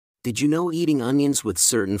Did you know eating onions with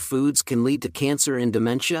certain foods can lead to cancer and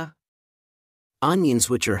dementia? Onions,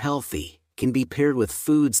 which are healthy, can be paired with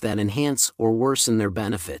foods that enhance or worsen their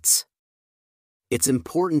benefits. It's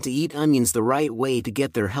important to eat onions the right way to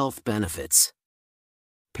get their health benefits.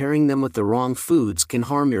 Pairing them with the wrong foods can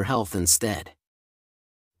harm your health instead.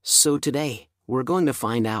 So today, we're going to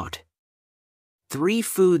find out 3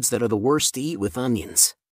 foods that are the worst to eat with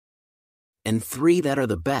onions, and 3 that are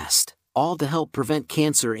the best, all to help prevent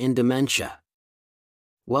cancer and dementia.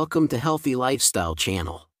 Welcome to Healthy Lifestyle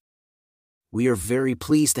Channel. We are very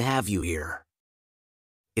pleased to have you here.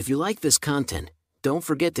 If you like this content, don't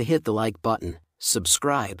forget to hit the like button,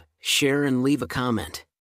 subscribe, share, and leave a comment.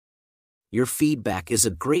 Your feedback is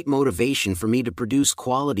a great motivation for me to produce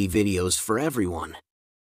quality videos for everyone.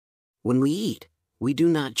 When we eat, we do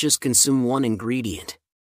not just consume one ingredient.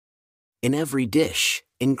 In every dish,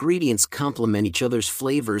 ingredients complement each other's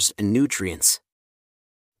flavors and nutrients.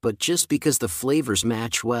 But just because the flavors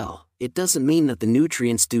match well, it doesn't mean that the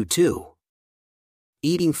nutrients do too.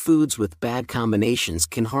 Eating foods with bad combinations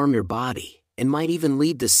can harm your body, and might even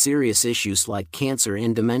lead to serious issues like cancer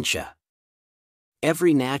and dementia.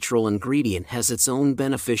 Every natural ingredient has its own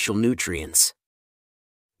beneficial nutrients.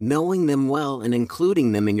 Knowing them well and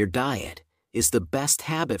including them in your diet is the best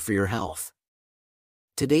habit for your health.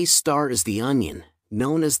 Today's star is the onion,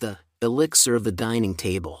 known as the elixir of the dining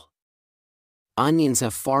table. Onions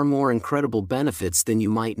have far more incredible benefits than you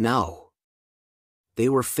might know. They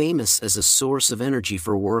were famous as a source of energy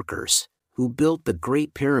for workers who built the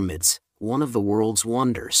Great Pyramids, one of the world's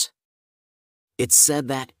wonders. It's said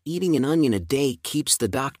that eating an onion a day keeps the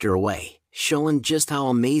doctor away, showing just how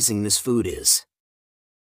amazing this food is.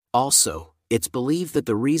 Also, it's believed that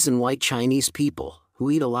the reason why Chinese people,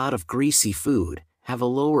 who eat a lot of greasy food, have a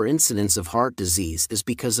lower incidence of heart disease is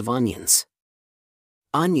because of onions.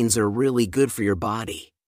 Onions are really good for your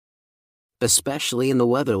body, especially in the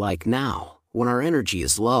weather like now, when our energy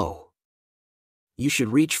is low. You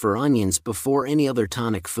should reach for onions before any other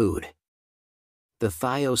tonic food. The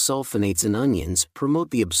thiosulfonates in onions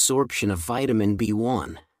promote the absorption of vitamin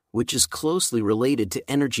B1, which is closely related to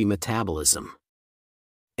energy metabolism,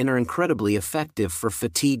 and are incredibly effective for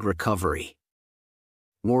fatigue recovery.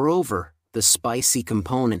 Moreover, the spicy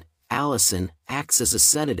component, allicin, acts as a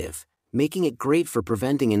sedative, making it great for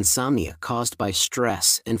preventing insomnia caused by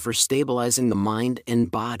stress and for stabilizing the mind and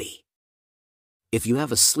body. If you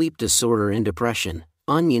have a sleep disorder and depression,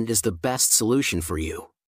 onion is the best solution for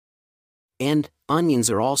you. And onions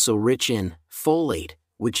are also rich in folate,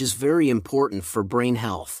 which is very important for brain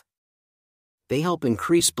health. They help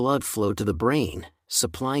increase blood flow to the brain,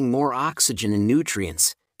 supplying more oxygen and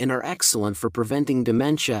nutrients, and are excellent for preventing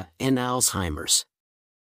dementia and Alzheimer's.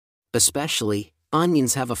 Especially,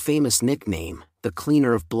 onions have a famous nickname, the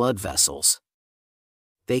cleaner of blood vessels.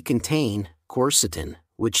 They contain quercetin,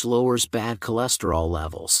 which lowers bad cholesterol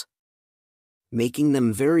levels, making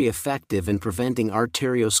them very effective in preventing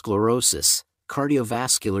arteriosclerosis,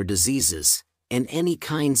 cardiovascular diseases, and any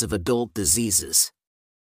kinds of adult diseases.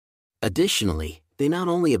 Additionally, they not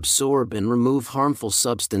only absorb and remove harmful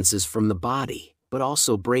substances from the body, but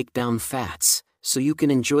also break down fats, so you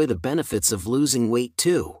can enjoy the benefits of losing weight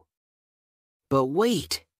too. But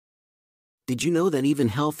wait! Did you know that even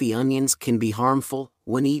healthy onions can be harmful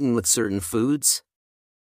when eaten with certain foods?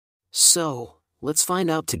 So, let's find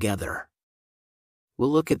out together.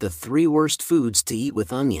 We'll look at the 3 worst foods to eat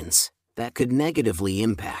with onions that could negatively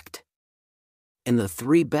impact, and the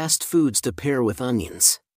 3 best foods to pair with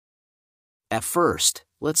onions. At first,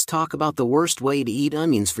 let's talk about the worst way to eat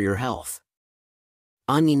onions for your health.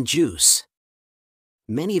 Onion juice.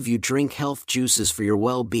 Many of you drink health juices for your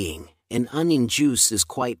well-being, and onion juice is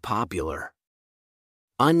quite popular.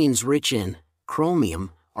 Onions rich in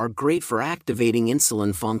chromium are great for activating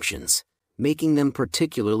insulin functions, making them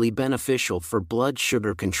particularly beneficial for blood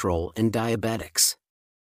sugar control and diabetics.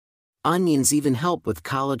 Onions even help with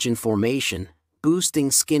collagen formation,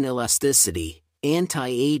 boosting skin elasticity,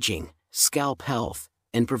 anti-aging, scalp health,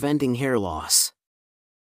 and preventing hair loss.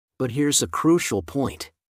 But here's a crucial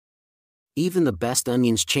point. Even the best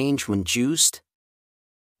onions change when juiced.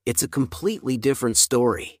 It's a completely different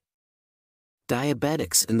story.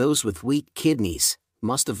 Diabetics and those with weak kidneys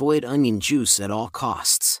must avoid onion juice at all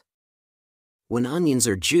costs. When onions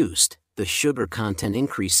are juiced, the sugar content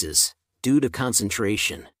increases due to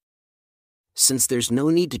concentration. Since there's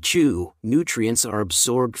no need to chew, nutrients are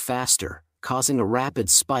absorbed faster, causing a rapid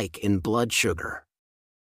spike in blood sugar.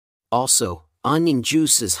 Also, onion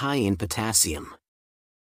juice is high in potassium.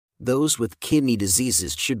 Those with kidney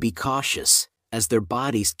diseases should be cautious, as their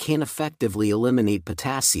bodies can't effectively eliminate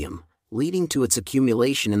potassium, leading to its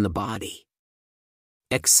accumulation in the body.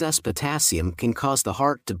 Excess potassium can cause the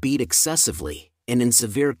heart to beat excessively, and in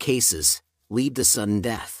severe cases, lead to sudden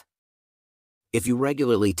death. If you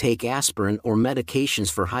regularly take aspirin or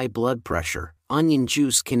medications for high blood pressure, onion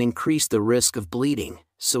juice can increase the risk of bleeding,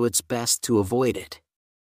 so it's best to avoid it.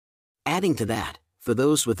 Adding to that, for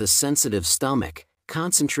those with a sensitive stomach,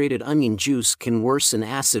 concentrated onion juice can worsen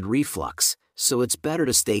acid reflux, so it's better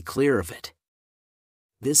to stay clear of it.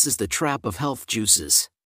 This is the trap of health juices.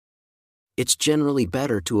 It's generally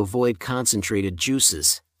better to avoid concentrated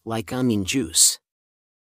juices, like onion juice.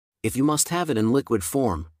 If you must have it in liquid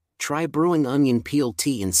form, try brewing onion peel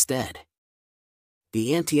tea instead.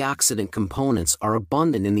 The antioxidant components are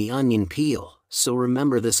abundant in the onion peel, so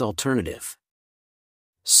remember this alternative.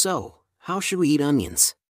 So, how should we eat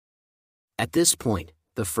onions? At this point,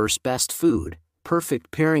 the first best food,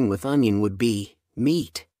 perfect pairing with onion would be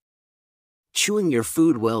meat. Chewing your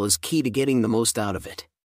food well is key to getting the most out of it.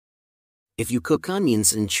 If you cook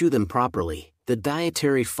onions and chew them properly, the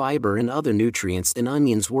dietary fiber and other nutrients in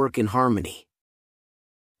onions work in harmony.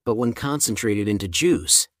 But when concentrated into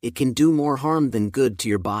juice, it can do more harm than good to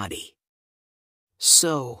your body.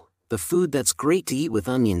 So, the food that's great to eat with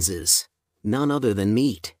onions is none other than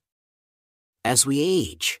meat. As we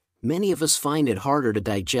age, many of us find it harder to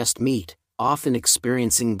digest meat, often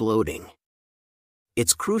experiencing bloating.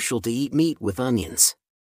 It's crucial to eat meat with onions.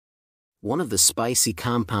 One of the spicy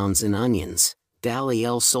compounds in onions,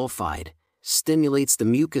 Dal-L-sulfide, stimulates the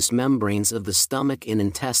mucous membranes of the stomach and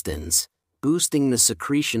intestines, boosting the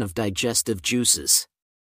secretion of digestive juices.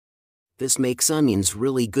 This makes onions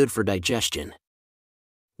really good for digestion.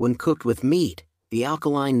 When cooked with meat, the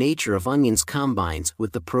alkaline nature of onions combines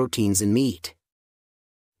with the proteins in meat.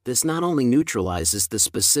 This not only neutralizes the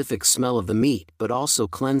specific smell of the meat but also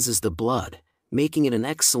cleanses the blood, making it an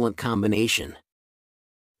excellent combination.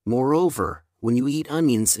 Moreover, when you eat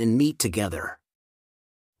onions and meat together,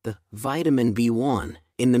 the vitamin B1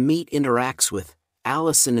 in the meat interacts with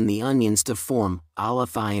allicin in the onions to form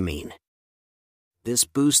L-thiamine. This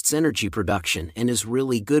boosts energy production and is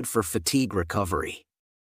really good for fatigue recovery.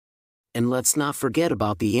 And let's not forget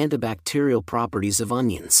about the antibacterial properties of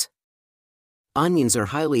onions. Onions are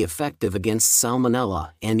highly effective against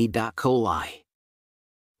Salmonella and E. coli,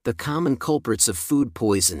 the common culprits of food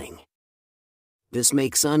poisoning. This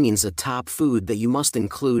makes onions a top food that you must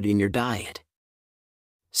include in your diet.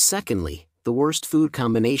 Secondly, the worst food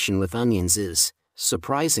combination with onions is,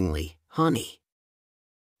 surprisingly, honey.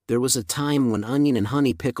 There was a time when onion and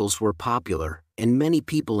honey pickles were popular, and many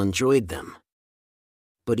people enjoyed them.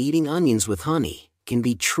 But eating onions with honey can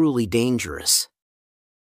be truly dangerous.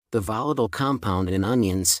 The volatile compound in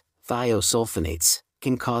onions, thiosulfonates,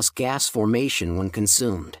 can cause gas formation when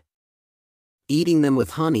consumed. Eating them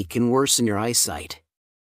with honey can worsen your eyesight.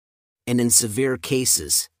 And in severe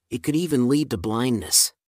cases, it could even lead to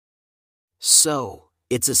blindness. So,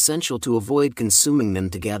 it's essential to avoid consuming them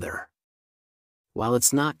together. While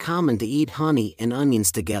it's not common to eat honey and onions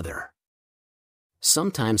together,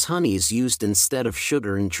 sometimes honey is used instead of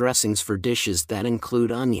sugar in dressings for dishes that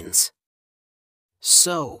include onions.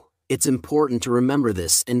 So, it's important to remember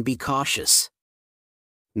this and be cautious.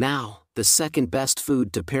 Now, the second best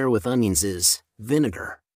food to pair with onions is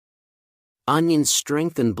vinegar. Onions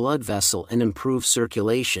strengthen blood vessel and improve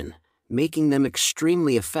circulation, making them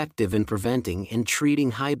extremely effective in preventing and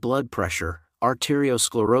treating high blood pressure,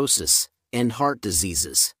 arteriosclerosis, and heart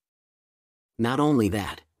diseases. Not only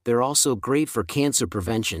that, they're also great for cancer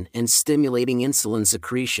prevention and stimulating insulin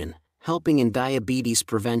secretion, helping in diabetes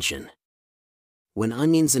prevention. When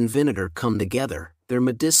onions and vinegar come together, their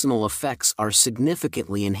medicinal effects are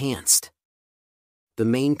significantly enhanced. The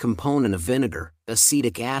main component of vinegar,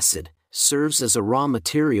 acetic acid, serves as a raw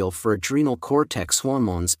material for adrenal cortex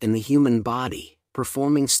hormones in the human body,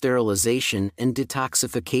 performing sterilization and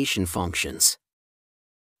detoxification functions.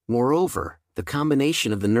 Moreover, the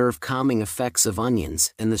combination of the nerve-calming effects of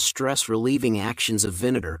onions and the stress-relieving actions of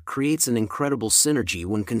vinegar creates an incredible synergy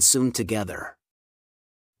when consumed together.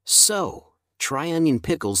 So, try onion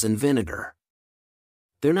pickles and vinegar.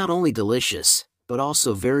 They're not only delicious, but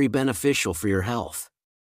also very beneficial for your health.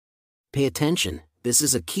 Pay attention, this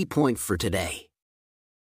is a key point for today.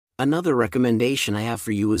 Another recommendation I have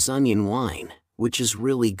for you is onion wine, which is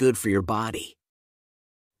really good for your body.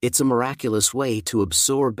 It's a miraculous way to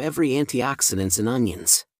absorb every antioxidant in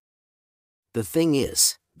onions. The thing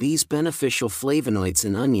is, these beneficial flavonoids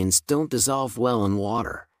in onions don't dissolve well in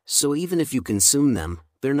water, so even if you consume them,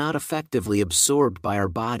 they're not effectively absorbed by our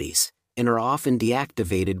bodies, and are often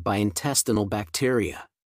deactivated by intestinal bacteria.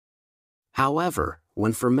 However,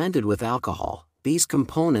 when fermented with alcohol, these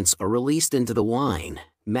components are released into the wine,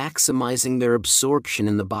 maximizing their absorption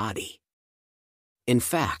in the body. In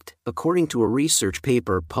fact, according to a research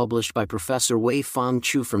paper published by Professor Wei-Fang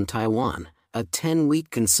Chu from Taiwan, a 10-week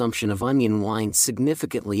consumption of onion wine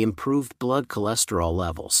significantly improved blood cholesterol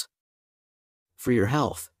levels. For your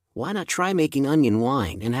health, why not try making onion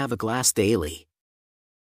wine and have a glass daily?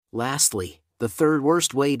 Lastly, the third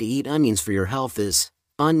worst way to eat onions for your health is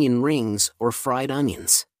onion rings or fried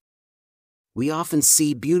onions. We often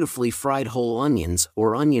see beautifully fried whole onions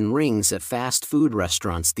or onion rings at fast food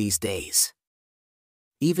restaurants these days.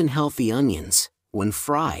 Even healthy onions, when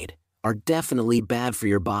fried, are definitely bad for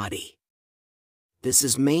your body. This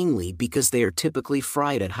is mainly because they are typically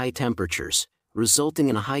fried at high temperatures, resulting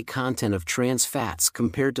in a high content of trans fats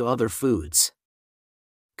compared to other foods.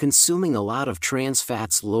 Consuming a lot of trans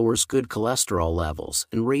fats lowers good cholesterol levels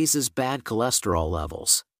and raises bad cholesterol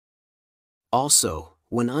levels. Also,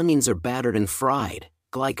 when onions are battered and fried,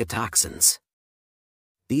 glycotoxins.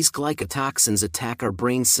 These glycotoxins attack our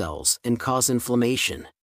brain cells and cause inflammation.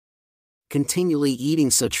 Continually eating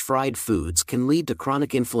such fried foods can lead to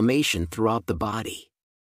chronic inflammation throughout the body.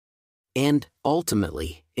 And,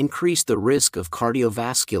 ultimately, increase the risk of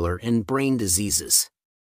cardiovascular and brain diseases.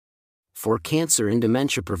 For cancer and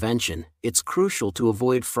dementia prevention, it's crucial to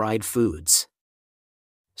avoid fried foods.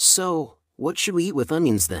 So, what should we eat with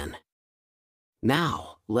onions then?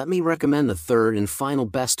 Now, let me recommend the third and final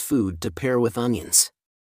best food to pair with onions.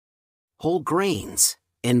 Whole grains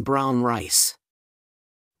and brown rice.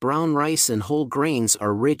 Brown rice and whole grains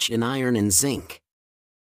are rich in iron and zinc.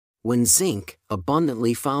 When zinc,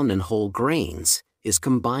 abundantly found in whole grains, is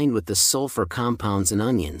combined with the sulfur compounds in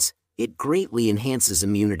onions, it greatly enhances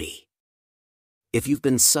immunity. If you've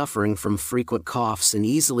been suffering from frequent coughs and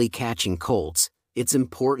easily catching colds, it's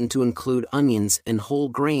important to include onions and whole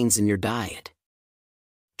grains in your diet.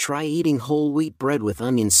 Try eating whole wheat bread with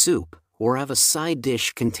onion soup, or have a side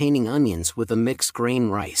dish containing onions with a mixed grain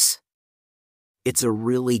rice. It's a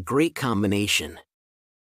really great combination.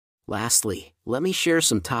 Lastly, let me share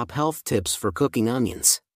some top health tips for cooking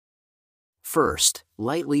onions. First,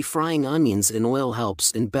 lightly frying onions in oil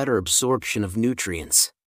helps in better absorption of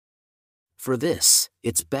nutrients. For this,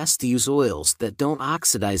 it's best to use oils that don't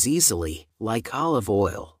oxidize easily, like olive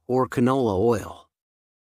oil or canola oil.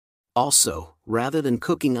 Also, rather than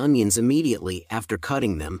cooking onions immediately after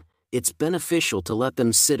cutting them, it's beneficial to let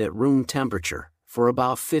them sit at room temperature for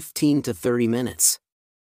about 15 to 30 minutes.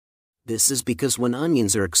 This is because when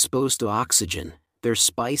onions are exposed to oxygen, their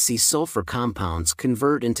spicy sulfur compounds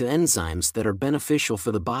convert into enzymes that are beneficial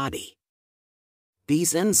for the body.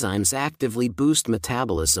 These enzymes actively boost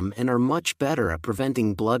metabolism and are much better at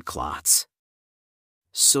preventing blood clots.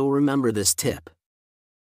 So remember this tip.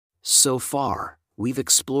 So far, we've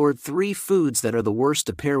explored 3 foods that are the worst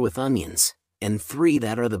to pair with onions, and 3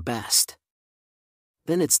 that are the best.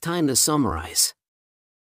 Then it's time to summarize.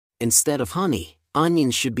 Instead of honey,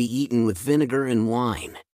 onions should be eaten with vinegar and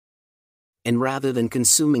wine. And rather than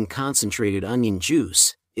consuming concentrated onion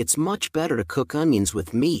juice, it's much better to cook onions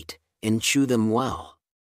with meat and chew them well.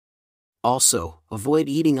 Also, avoid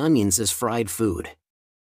eating onions as fried food.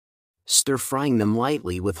 Stir-frying them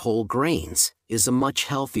lightly with whole grains is a much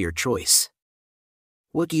healthier choice.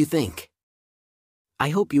 What do you think? I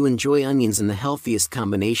hope you enjoy onions in the healthiest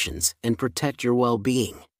combinations and protect your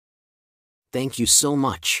well-being. Thank you so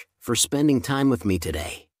much for spending time with me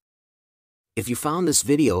today. If you found this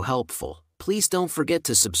video helpful, please don't forget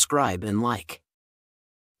to subscribe and like.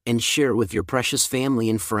 And share with your precious family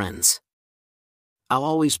and friends. I'll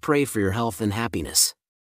always pray for your health and happiness.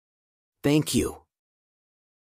 Thank you.